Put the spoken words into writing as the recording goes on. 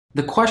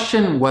The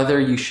question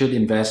whether you should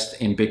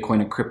invest in Bitcoin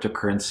and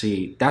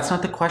cryptocurrency, that's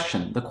not the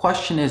question. The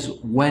question is,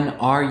 when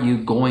are you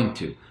going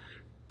to?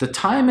 The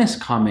time is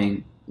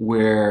coming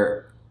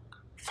where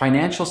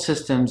financial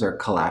systems are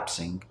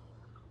collapsing,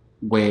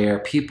 where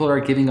people are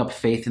giving up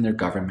faith in their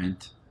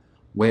government,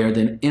 where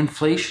the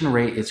inflation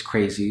rate is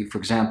crazy. For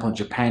example, in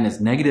Japan is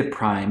negative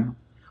prime.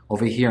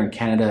 Over here in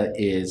Canada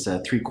is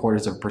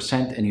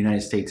 0.75%, and the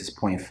United States is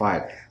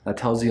 0.5. That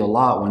tells you a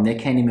lot when they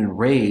can't even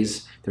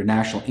raise their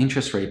national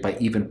interest rate by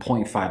even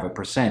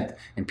 0.5%.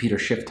 And Peter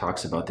Schiff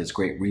talks about this,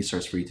 great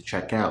resource for you to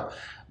check out.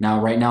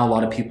 Now, right now, a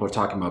lot of people are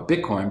talking about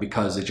Bitcoin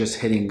because it's just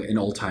hitting an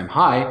all-time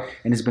high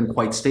and has been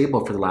quite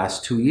stable for the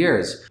last 2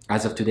 years.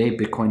 As of today,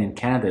 Bitcoin in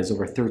Canada is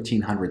over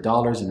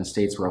 $1,300, in the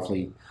States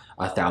roughly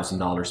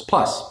 $1,000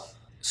 plus.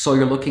 So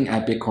you're looking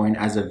at Bitcoin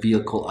as a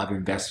vehicle of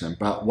investment.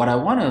 But what I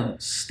want to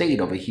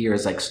state over here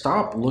is, like,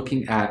 stop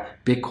looking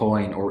at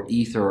Bitcoin or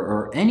Ether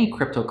or any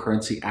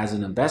cryptocurrency as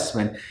an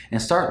investment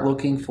and start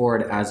looking for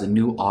it as a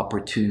new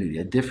opportunity,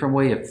 a different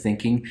way of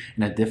thinking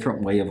and a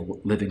different way of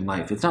living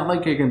life. It's not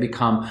like you're going to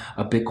become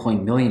a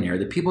Bitcoin millionaire.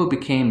 The people who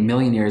became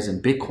millionaires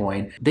in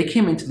Bitcoin, they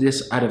came into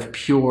this out of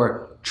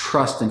pure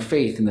trust and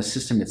faith in the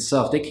system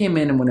itself. They came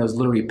in when it was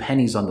literally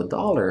pennies on the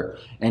dollar,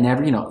 and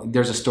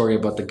there's a story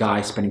about the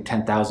guy spending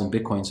 10,000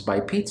 Bitcoins to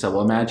buy pizza.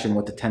 Well, imagine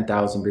what the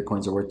 10,000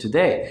 Bitcoins are worth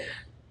today.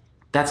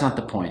 That's not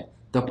the point.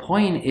 The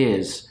point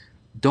is,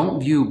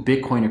 don't view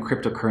Bitcoin or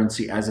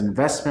cryptocurrency as an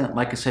investment.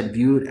 Like I said,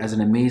 view it as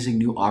an amazing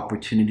new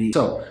opportunity.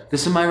 So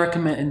this is my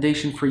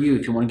recommendation for you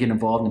if you want to get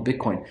involved in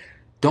Bitcoin.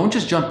 Don't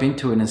just jump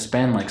into it and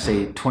spend, like,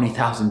 say,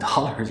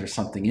 $20,000 or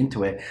something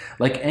into it.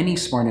 Like any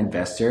smart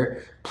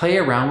investor, play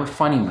around with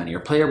funny money or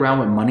play around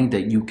with money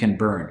that you can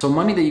burn. So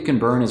money that you can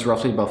burn is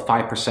roughly about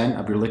 5%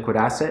 of your liquid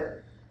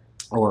asset,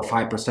 or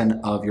 5%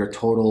 of your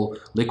total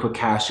liquid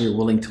cash you're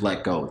willing to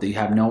let go, that you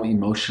have no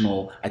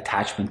emotional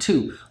attachment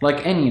to.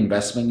 Like any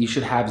investment, you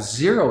should have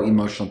zero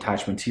emotional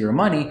attachment to your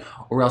money,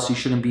 or else you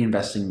shouldn't be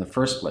investing in the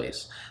first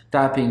place.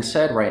 That being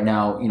said, right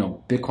now,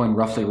 Bitcoin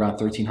roughly around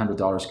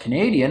 $1,300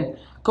 Canadian.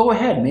 Go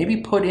ahead, maybe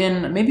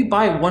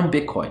buy one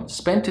Bitcoin.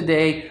 Spend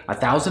today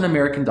 $1,000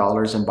 American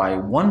and buy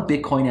one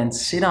Bitcoin and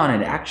sit on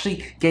it.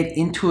 Actually get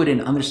into it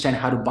and understand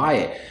how to buy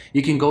it.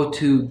 You can go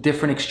to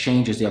different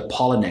exchanges. You have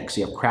Poloniex,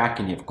 you have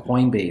Kraken, you have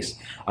Coinbase.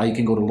 You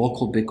can go to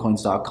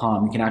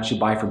localbitcoins.com. You can actually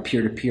buy from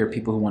peer-to-peer,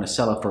 people who want to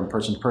sell it from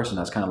person to person.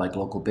 That's kind of like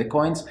local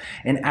Bitcoins.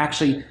 And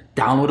actually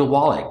download a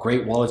wallet.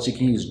 Great wallets you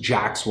can use.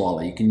 Jaxx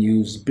wallet. You can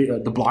use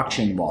the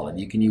blockchain wallet.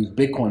 You can use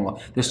Bitcoin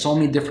wallet. There's so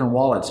many different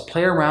wallets.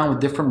 Play around with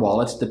different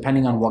wallets.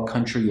 Depending on what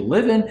country you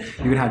live in, you're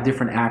going to have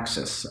different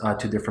access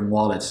to different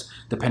wallets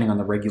depending on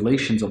the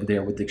regulations over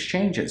there with the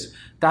exchanges.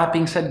 That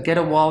being said, get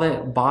a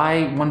wallet,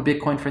 buy one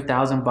Bitcoin for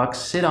 $1,000,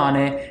 sit on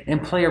it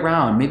and play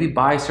around. Maybe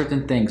buy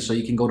certain things so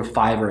you can go to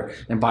Fiverr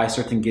and buy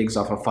certain gigs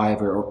off of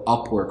Fiverr or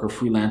Upwork or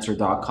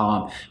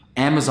freelancer.com.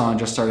 Amazon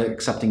just started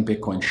accepting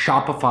Bitcoin.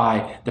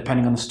 Shopify,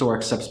 depending on the store,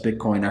 accepts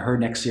Bitcoin. I heard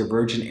next year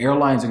Virgin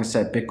Airlines are going to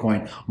accept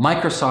Bitcoin.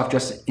 Microsoft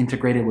just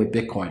integrated with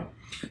Bitcoin.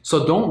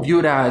 So don't view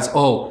it as,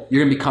 oh,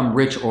 you're going to become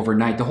rich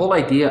overnight. The whole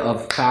idea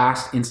of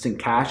fast, instant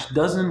cash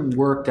doesn't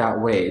work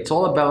that way. It's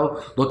all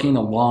about looking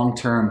at a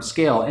long-term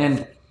scale.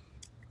 And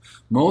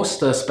most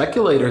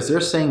speculators,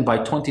 they're saying by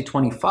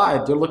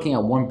 2025, they're looking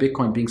at one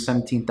Bitcoin being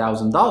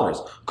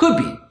 $17,000.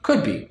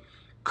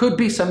 Could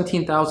be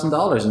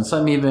 $17,000, and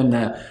some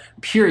even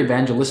pure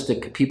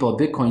evangelistic people of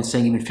Bitcoin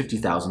saying even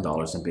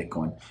 $50,000 in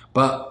Bitcoin.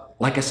 But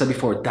like I said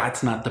before,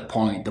 that's not the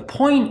point. The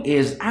point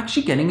is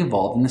actually getting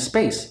involved in the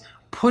space,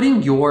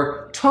 putting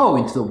your toe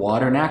into the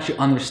water and actually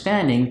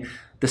understanding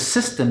the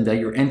system that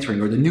you're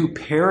entering or the new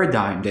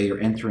paradigm that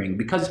you're entering,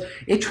 because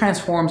it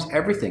transforms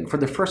everything. For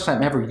the first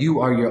time ever,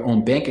 you are your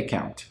own bank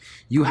account.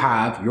 You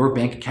have your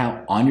bank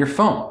account on your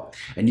phone,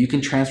 and you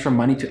can transfer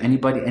money to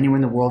anybody, anywhere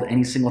in the world,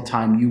 any single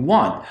time you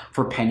want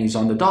for pennies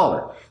on the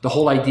dollar. The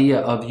whole idea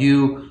of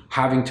you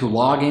having to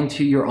log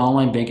into your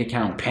online bank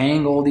account,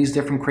 paying all these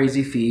different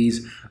crazy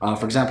fees.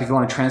 For example, if you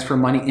want to transfer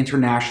money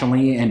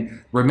internationally,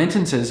 and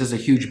remittances is a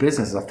huge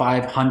business, a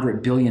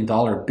 $500 billion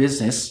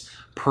business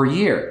per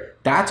year.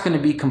 That's going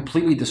to be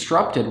completely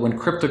disrupted when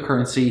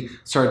cryptocurrency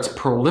starts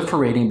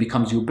proliferating,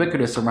 becomes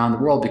ubiquitous around the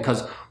world.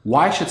 Because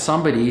why should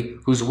somebody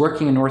who's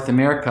working in North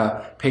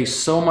America pay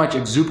so much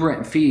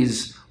exuberant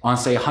fees on,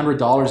 say,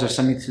 $100 or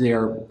something to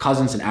their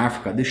cousins in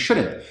Africa? They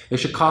shouldn't. It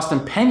should cost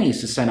them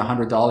pennies to send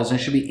 $100, and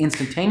it should be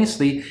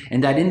instantaneously,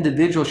 and that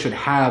individual should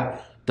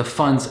have the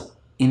funds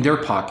in their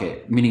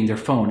pocket, meaning their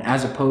phone,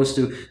 as opposed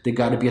to they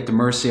got to be at the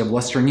mercy of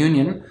Western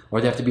Union,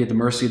 or they have to be at the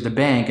mercy of the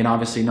bank. And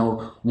obviously,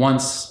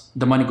 once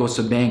the money goes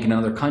to a bank in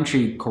another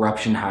country,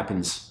 corruption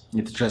happens.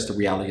 It's just the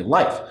reality of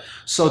life.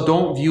 So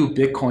don't view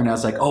Bitcoin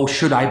as like, oh,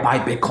 should I buy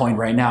Bitcoin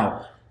right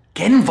now?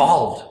 Get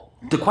involved.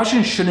 The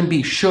question shouldn't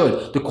be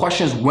should. The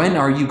question is, when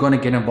are you going to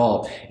get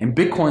involved? And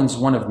Bitcoin is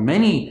one of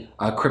many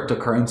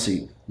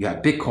cryptocurrency. You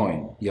have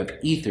Bitcoin, you have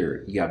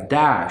Ether, you have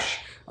Dash.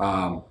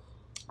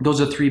 Those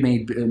are three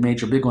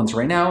major big ones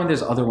right now, and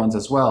there's other ones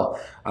as well.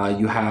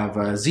 You have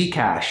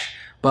Zcash.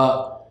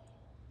 But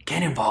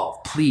get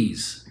involved.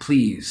 Please,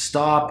 please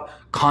stop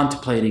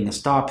contemplating and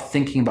stop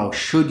thinking about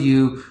should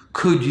you,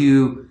 could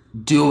you.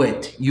 Do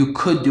it. You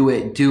could do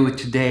it. Do it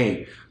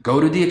today.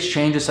 Go to the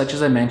exchanges such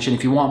as I mentioned.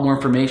 If you want more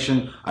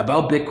information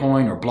about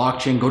Bitcoin or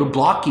blockchain, go to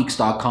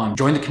blockgeeks.com.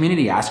 Join the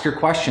community. Ask your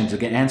questions. You'll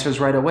get answers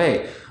right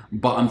away.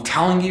 But I'm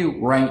telling you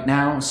right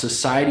now,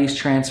 society is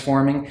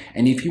transforming.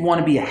 And if you want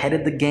to be ahead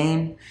of the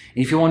game,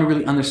 if you want to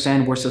really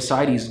understand where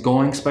society is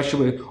going,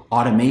 especially with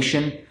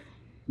automation,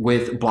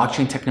 with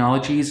blockchain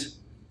technologies,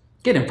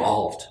 get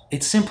involved.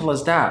 It's simple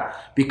as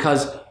that,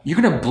 because you're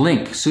going to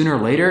blink sooner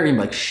or later and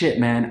be like, shit,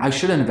 man, I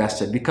should have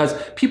invested, because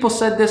people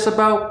said this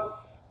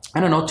about, I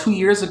don't know, 2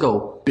 years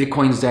ago,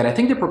 Bitcoin's dead. I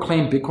think they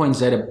proclaimed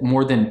Bitcoin's dead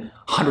more than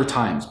 100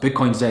 times.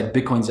 Bitcoin's dead,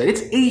 Bitcoin's dead.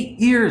 It's 8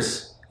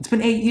 years. It's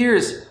been 8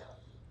 years.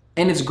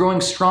 And it's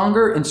growing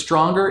stronger and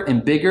stronger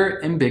and bigger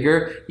and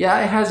bigger. Yeah,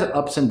 it has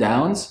ups and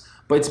downs,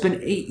 but it's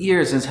been 8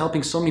 years and it's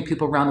helping so many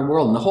people around the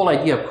world. And the whole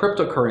idea of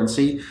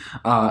cryptocurrency,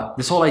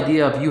 this whole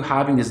idea of you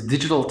having this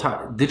digital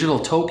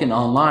token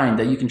online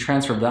that you can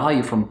transfer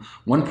value from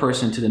one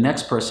person to the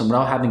next person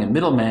without having a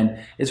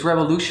middleman is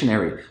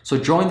revolutionary. So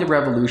join the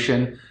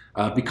revolution,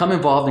 become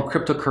involved in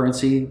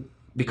cryptocurrency,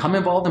 become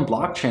involved in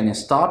blockchain, and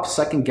stop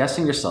second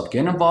guessing yourself.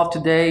 Get involved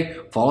today,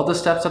 follow the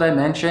steps that I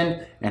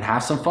mentioned, and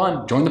have some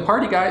fun. Join the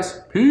party, guys.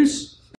 Peace.